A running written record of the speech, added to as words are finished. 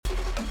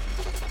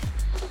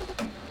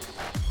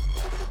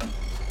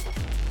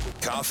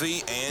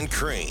Coffee and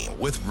Cream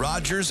with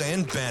Rogers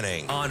and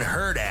Benning on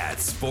Hurrdat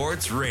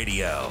Sports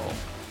Radio.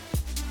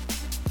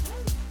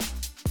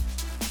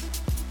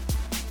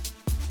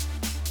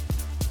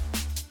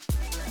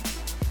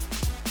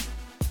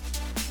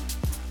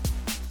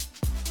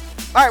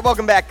 All right,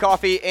 welcome back.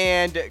 Coffee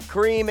and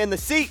Cream in the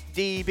seat.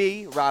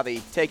 DB,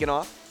 Robbie taking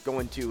off,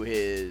 going to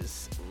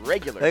his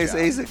regular job.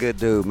 He's a good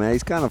dude, man.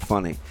 He's kind of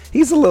funny.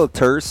 He's a little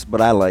terse,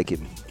 but I like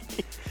him.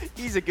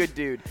 He's a good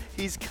dude.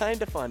 He's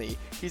kind of funny.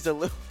 He's a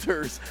little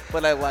terse,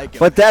 but I like him.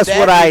 But that's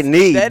what I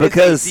need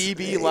because, is a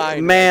DB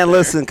line man, right there.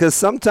 listen, because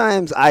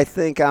sometimes I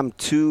think I'm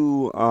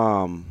too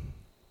and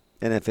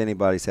if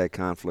anybody's had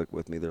conflict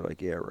with me, they're like,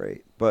 yeah,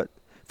 right. But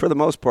for the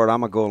most part,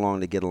 I'm a go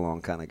along to get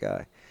along kind of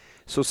guy.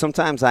 So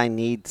sometimes I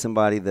need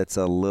somebody that's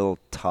a little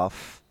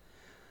tough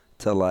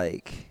to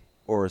like,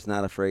 or is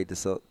not afraid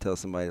to tell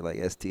somebody like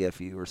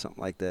STFU or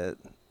something like that,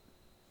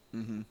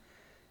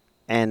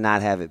 and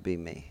not have it be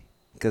me,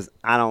 because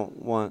I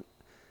don't want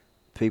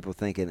people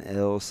thinking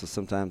ill. So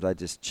sometimes I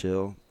just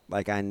chill.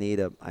 Like I need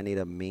a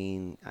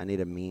mean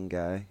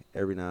guy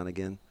every now and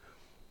again.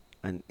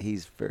 And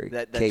he's very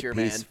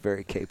he's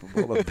very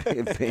capable of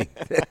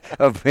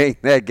being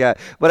that guy.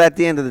 But at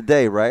the end of the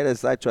day, right,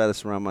 as I try to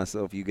surround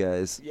myself, you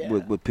guys,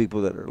 with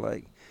people that are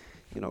like,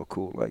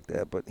 cool like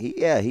that. But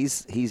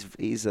he's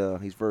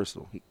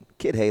versatile.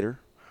 Kid hater,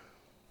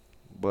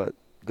 but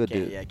good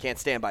dude. Yeah, can't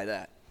stand by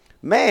that.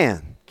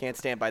 Man, can't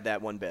stand by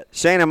that one bit.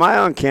 Shane, am I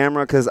on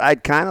camera? Because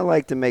I'd kind of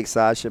like to make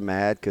Sasha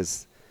mad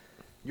because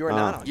you're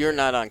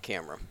not on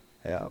camera.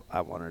 Yeah, I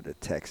want her to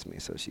text me,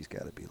 so she's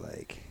got to be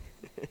like.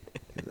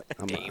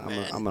 I'm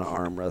going to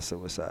arm wrestle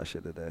with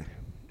Sasha today.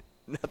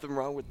 Nothing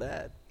wrong with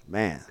that.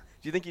 Man.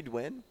 Do you think you'd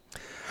win?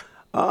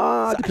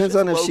 Depends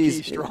on if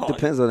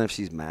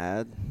she's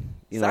mad.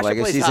 Like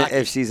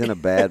if she's in a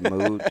bad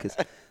mood, because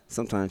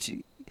sometimes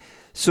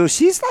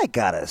she's like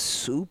got a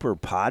super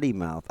potty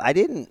mouth. I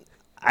didn't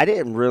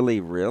really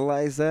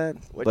realize that.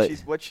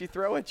 What'd she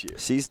throw at you?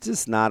 She's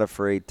just not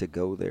afraid to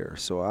go there.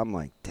 So I'm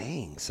like,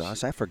 dang,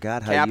 Sasha, I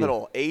forgot how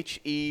Capital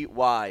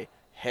H-E-Y.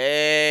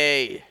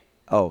 Hey.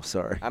 Oh,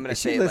 sorry. I'm going to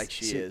say it like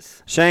she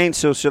is. Shane,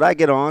 so should I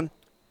get on?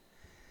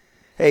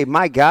 Hey,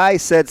 my guy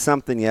said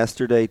something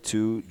yesterday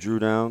to Drew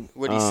Down.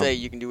 What did he say?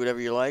 You can do whatever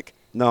you like?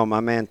 No,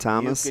 my man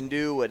Thomas. You can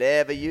do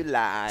whatever you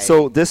like.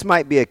 So this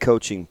might be a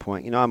coaching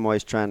point. I'm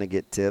always trying to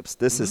get tips.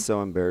 This is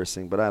so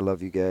embarrassing, but I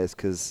love you guys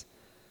because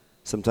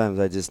sometimes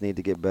I just need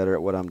to get better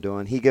at what I'm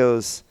doing. He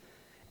goes,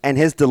 and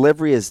his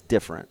delivery is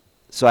different.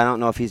 So I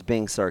don't know if he's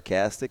being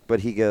sarcastic,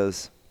 but he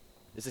goes.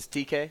 Is this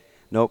TK?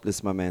 Nope, this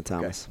is my man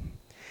Thomas. Okay.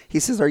 He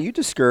says, are you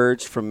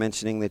discouraged from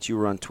mentioning that you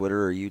were on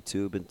Twitter or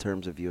YouTube in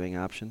terms of viewing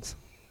options?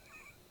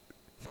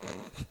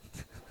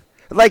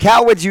 Like,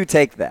 how would you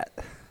take that?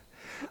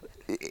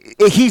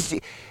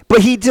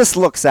 But he just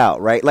looks out,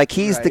 right? Like,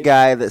 he's the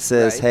guy that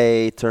says,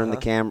 hey, turn the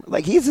camera.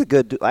 Like, he's a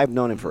good dude. I've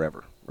known him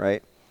forever,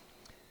 right?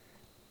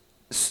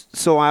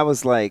 So I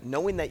was like.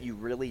 Knowing that you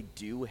really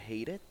do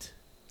hate it?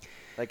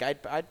 Like,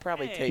 I'd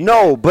probably take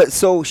No, but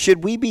so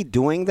should we be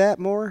doing that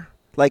more?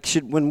 Like,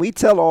 when we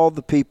tell all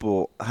the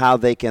people how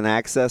they can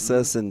access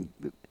us, and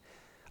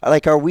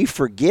like, are we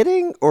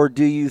forgetting, or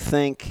do you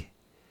think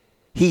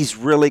he's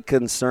really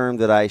concerned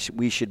that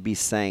we should be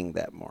saying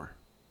that more?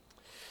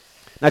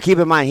 Now, keep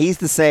in mind, he's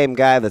the same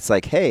guy that's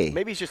like, hey,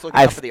 maybe he's just looking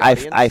out for the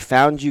audience. I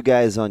found you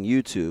guys on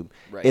YouTube.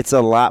 Right. It's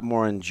a lot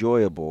more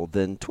enjoyable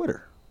than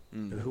Twitter.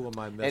 Who am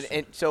I missing?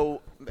 And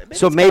so maybe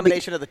So it's a maybe-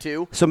 combination of the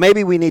two. So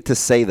maybe we need to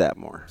say that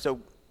more.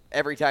 So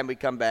every time we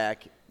come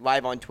back,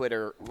 live on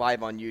Twitter,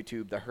 live on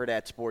YouTube, the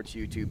Hurrdat Sports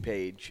YouTube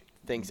page,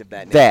 things of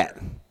that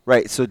nature.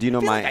 Right. So do you know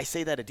I feel my? like I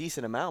say that a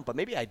decent amount, but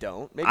maybe I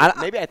don't.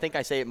 Maybe I think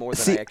I say it more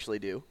than See- I actually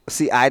do.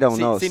 See, I don't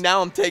know. See,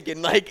 now I'm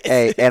taking like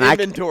Hey, and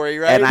inventory,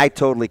 right? And I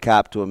totally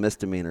copped to a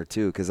misdemeanor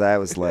too, because I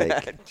was like,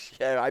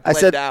 yeah, I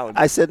said, down.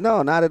 I said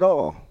no, not at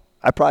all.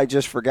 I probably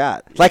just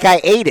forgot. Like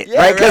I ate it, Yeah,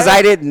 right? Because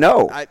I didn't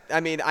know.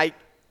 I mean,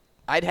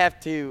 I'd have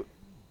to.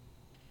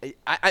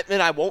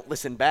 And I won't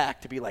listen back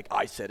to be like,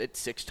 I said it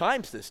 6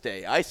 times this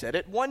day. I said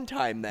it 1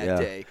 time that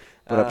day.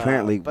 But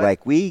apparently,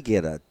 like, we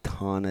get a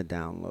ton of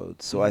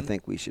downloads, so I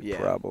think we should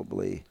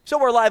probably. So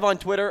we're live on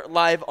Twitter,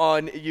 live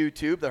on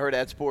YouTube, the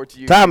Hurrdat Sports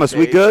YouTube Thomas,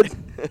 we page. good?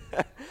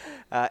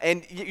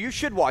 And you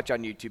should watch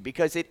on YouTube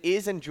because it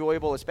is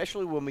enjoyable,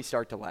 especially when we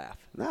start to laugh.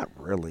 Not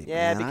really,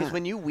 Yeah, man. because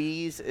when you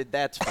wheeze,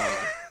 that's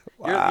funny.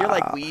 You're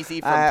like Wheezy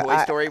from Toy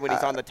Story when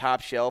he's on the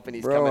top shelf and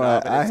he's coming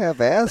up. And I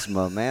have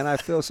asthma, man. I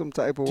feel some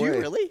type of way. Do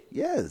you really?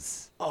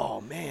 Yes.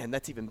 Oh, man,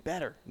 that's even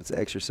better. It's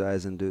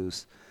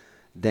exercise-induced.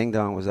 Ding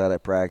Dong was out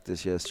at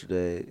practice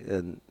yesterday,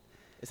 and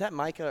Is that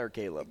Micah or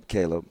Caleb?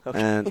 Caleb. Okay.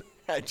 And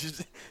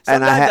Sometimes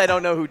and I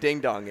don't know who Ding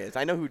Dong is.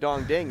 I know who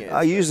Dong Ding is.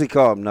 I usually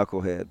call him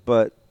Knucklehead,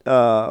 but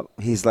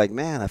he's like,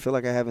 man, I feel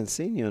like I haven't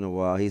seen you in a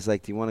while. He's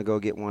like, do you want to go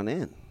get one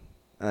in?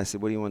 And I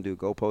said, what do you want to do,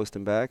 go post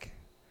and back?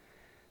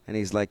 And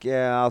he's like,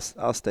 yeah,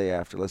 I'll stay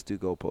after. Let's do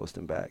go post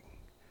and back.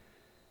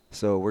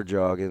 So we're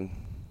jogging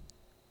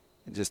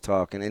and just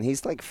talking. And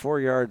he's like 4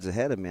 yards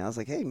ahead of me. I was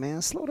like, hey,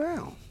 man, slow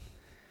down.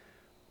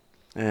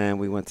 And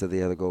we went to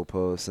the other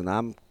goalpost, and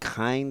I'm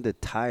kind of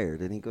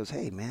tired. And he goes,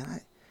 "Hey,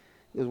 man,"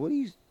 he goes, "What do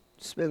you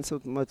spend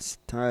so much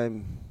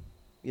time,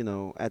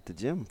 at the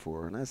gym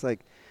for?" And I was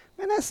like,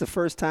 "Man, that's the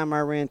first time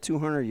I ran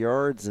 200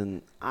 yards,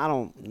 and I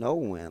don't know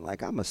when.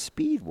 Like, I'm a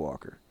speed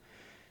walker."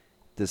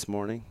 This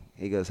morning,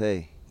 he goes,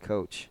 "Hey,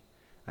 coach,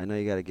 I know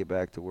you got to get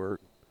back to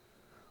work.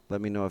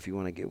 Let me know if you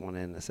want to get one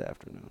in this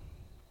afternoon."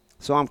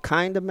 So I'm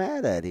kind of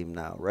mad at him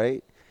now,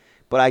 right?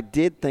 But I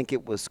did think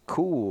it was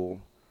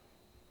cool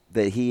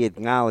that he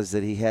acknowledged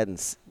that he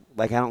hadn't,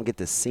 I don't get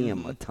to see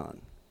him a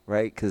ton,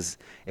 right? Because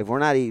if we're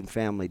not eating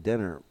family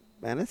dinner,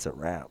 man, it's a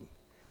wrap.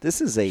 This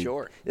is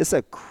it's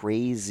a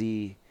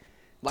crazy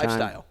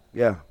lifestyle. Time.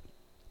 Yeah.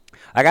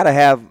 I gotta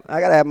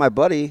have my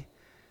buddy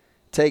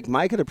take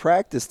Micah to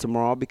practice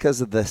tomorrow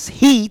because of this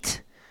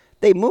heat.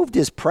 They moved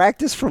his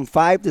practice from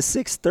 5 to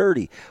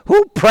 6:30.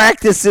 Who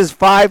practices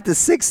 5 to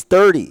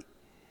 6:30?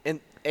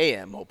 In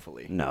a.m.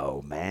 hopefully.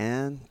 No,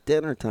 man.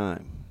 Dinner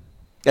time.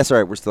 That's all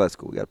right. We're still at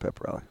school. We got a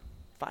pep rally.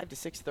 5 to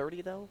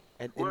 6:30 though?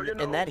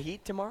 In that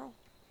heat tomorrow?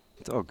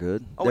 It's all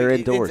good. Oh, They're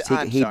indoors.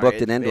 He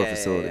booked an indoor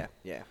facility.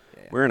 Yeah.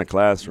 We're in a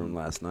classroom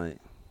last night.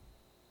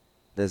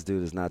 This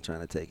dude is not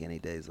trying to take any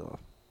days off.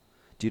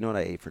 Do you know what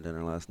I ate for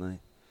dinner last night?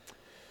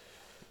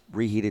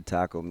 Reheated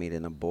taco meat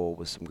in a bowl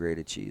with some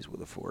grated cheese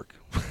with a fork.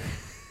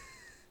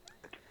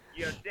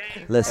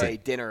 Listen, a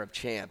dinner of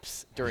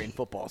champs during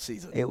football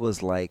season. It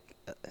was like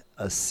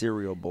a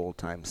cereal bowl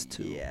times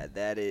 2. Yeah,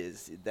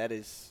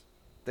 that's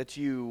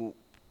you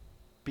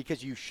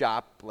because you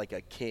shop like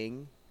a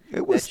king.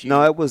 It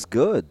was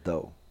good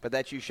though. But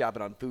that's you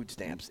shopping on food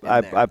stamps.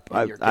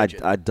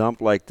 I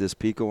dumped like this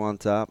pico on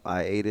top.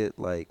 I ate it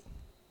like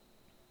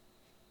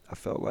I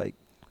felt like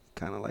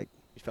kind of like.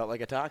 You felt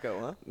like a taco,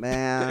 huh?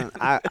 Man,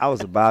 I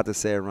was about to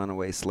say a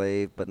runaway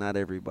slave, but not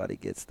everybody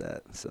gets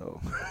that.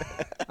 So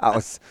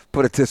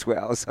put it this way,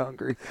 I was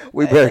hungry.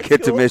 We better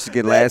get to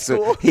Michigan last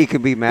so he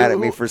could be mad at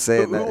me for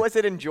saying that. Who was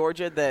it in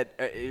Georgia that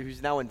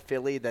who's now in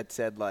Philly that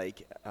said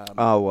like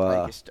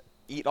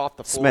eat off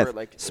the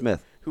floor?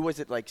 Smith. Who was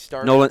it like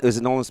started? Nolan, is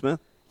it Nolan Smith?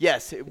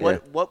 Yes.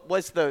 What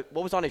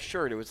was on his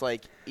shirt? It was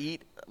like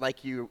eat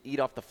like you eat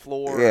off the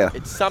floor. Yeah.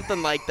 It's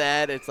something like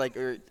that. It's like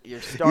you're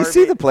starving. You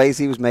see the plays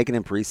he was making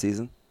in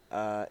preseason?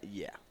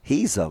 Yeah.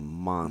 He's a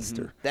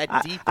monster.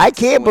 Mm-hmm. I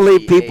can't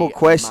believe people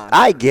question.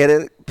 I get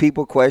it.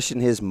 People question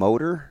his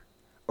motor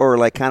or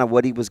like kind of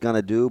what he was going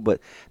to do.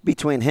 But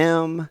between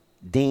him,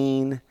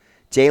 Dean,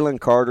 Jalen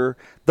Carter,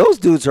 those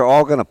dudes are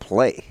all going to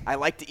play. I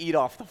like to eat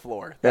off the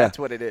floor. That's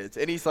what it is.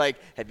 And he's like,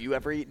 have you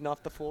ever eaten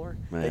off the floor?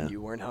 Man. And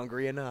you weren't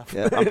hungry enough.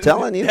 Yeah, I'm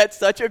telling you. That's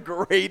such a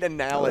great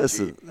analogy.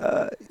 Listen,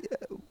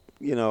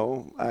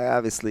 I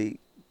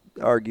obviously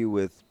argue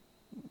with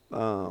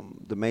the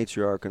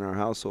matriarch in our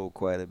household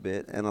quite a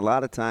bit. And a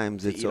lot of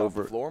times it's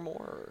over. Off the floor more?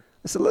 Or?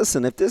 I said,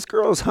 listen, if this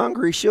girl's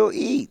hungry, she'll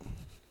eat.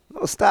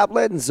 No, stop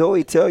letting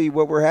Zoe tell you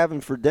what we're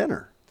having for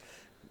dinner.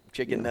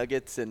 Chicken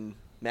nuggets and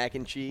mac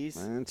and cheese.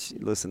 Man,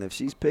 listen, if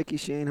she's picky,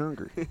 she ain't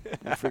hungry.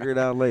 We'll figure it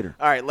out later.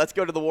 All right, let's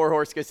go to the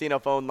Warhorse Casino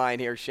phone line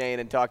here, Shane,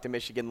 and talk to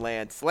Michigan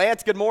Lance.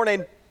 Lance, good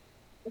morning.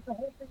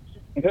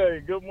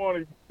 Hey, good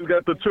morning. You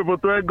got the triple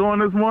threat going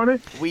this morning?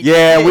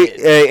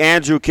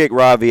 Andrew kicked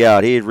Ravi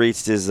out. He had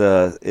reached his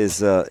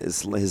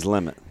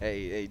limit.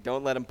 Hey,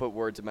 don't let him put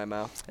words in my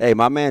mouth. Hey,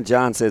 my man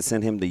John said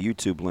send him the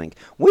YouTube link.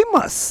 We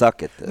must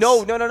suck at this.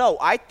 No.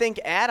 I think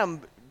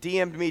Adam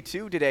DM'd me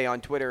too today on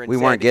Twitter and we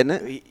weren't getting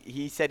it.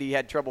 He said he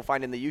had trouble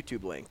finding the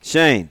YouTube link.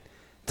 Shane,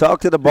 talk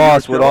to the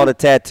boss with all the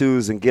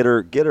tattoos and get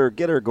her going.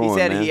 He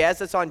said man. He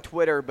has us on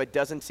Twitter but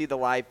doesn't see the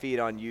live feed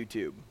on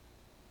YouTube.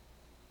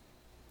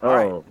 Oh, all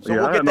right, so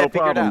we'll I get had that no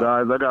figured problem,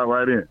 out. guys. I got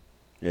right in.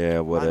 Yeah,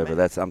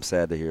 whatever. I'm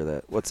sad to hear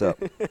that. What's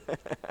up?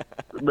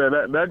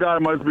 Man, that guy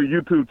must be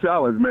YouTube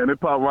challenge, man.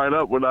 It popped right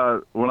up when I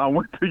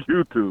went to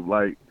YouTube.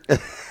 Like,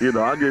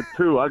 I get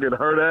 2. I get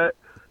Her At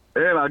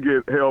and I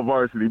get Hell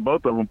Varsity.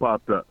 Both of them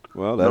popped up.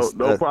 Well, that's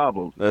no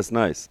problem. That's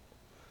nice.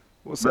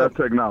 What's That's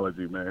up?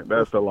 technology, man.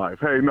 That's the life.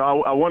 Hey,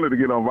 no, I wanted to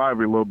get on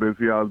Rivalry a little bit,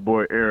 see how his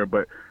boy Aaron,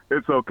 but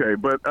it's okay.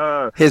 But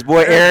his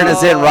boy Aaron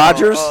is in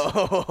Rogers.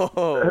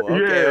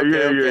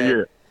 Okay.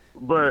 Yeah.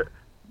 But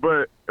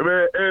man,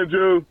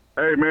 Andrew,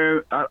 hey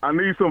man, I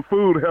need some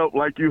food help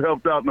like you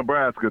helped out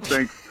Nebraska,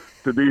 thanks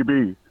to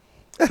DB.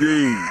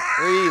 Jeez.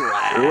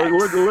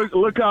 Relax.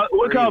 Look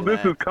how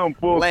this has come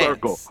full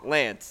circle.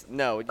 Lance,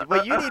 no.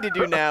 What you need to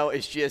do now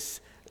is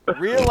just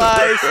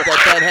realize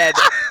that had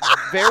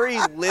very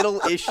little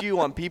issue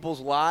on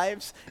people's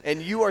lives,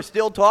 and you are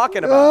still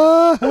talking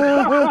about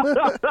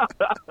it.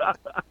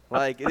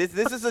 Like,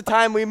 this is the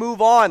time we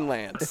move on,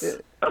 Lance.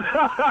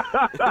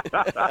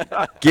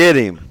 Get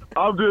him.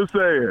 I'm just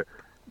saying.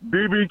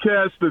 DB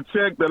cashed the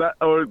check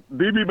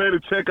DB made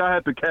a check I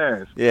had to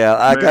cash. Yeah,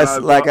 I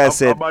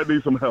said, I might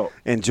need some help.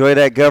 Enjoy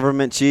that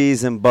government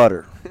cheese and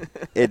butter.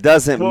 It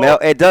doesn't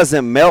melt. It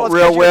doesn't melt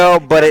real well,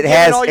 but it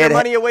has. All your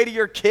money away to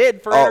your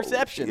kid for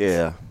interceptions.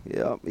 Yeah,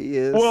 he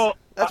is. Well,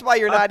 that's why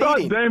you're not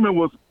eating. Damon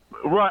was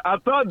right. I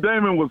thought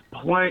Damon was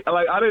playing.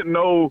 Like I didn't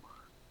know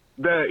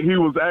that he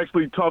was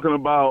actually talking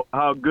about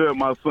how good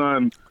my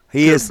son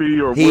He could is. be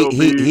or He will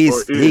be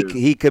he's or is.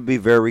 he could be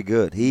very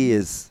good. He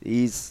is.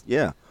 He's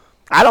yeah.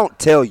 I don't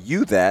tell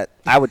you that.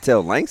 I would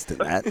tell Langston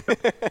that.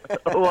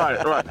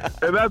 right,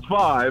 and that's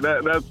fine.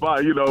 That's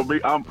fine. You know,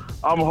 I'm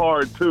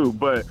hard too,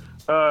 but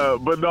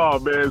no,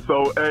 man.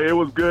 So hey, it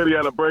was good. He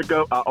had a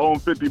breakup. I owe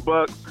him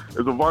 $50. It's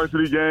a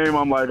varsity game.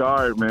 I'm like,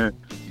 all right, man,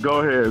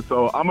 go ahead.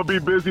 So I'm gonna be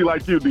busy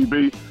like you,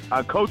 DB.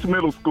 I coach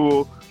middle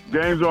school.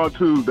 Games are on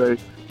Tuesday.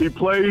 He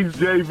plays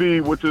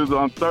JV, which is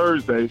on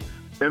Thursday,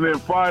 and then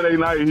Friday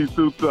night he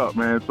suits up,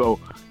 man. So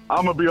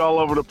I'm gonna be all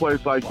over the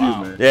place like you,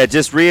 man. Yeah,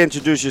 just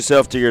reintroduce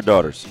yourself to your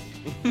daughters.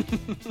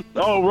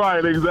 Oh,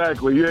 right,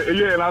 exactly.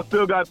 Yeah, and I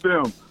still got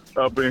them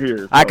up in here.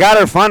 So. I got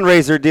her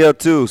fundraiser deal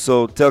too,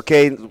 so tell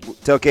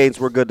Canes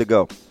we're good to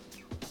go.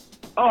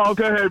 Oh,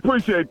 okay. Hey,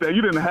 appreciate that.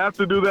 You didn't have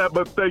to do that,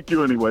 but thank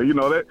you anyway. You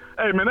know that.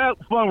 Hey, man, that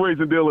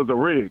fundraising deal is a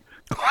rig.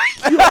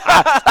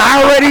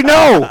 I already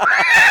know.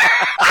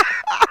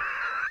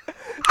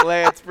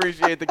 Lance,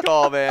 appreciate the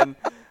call, man.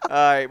 All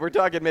right, we're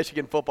talking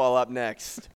Michigan football up next.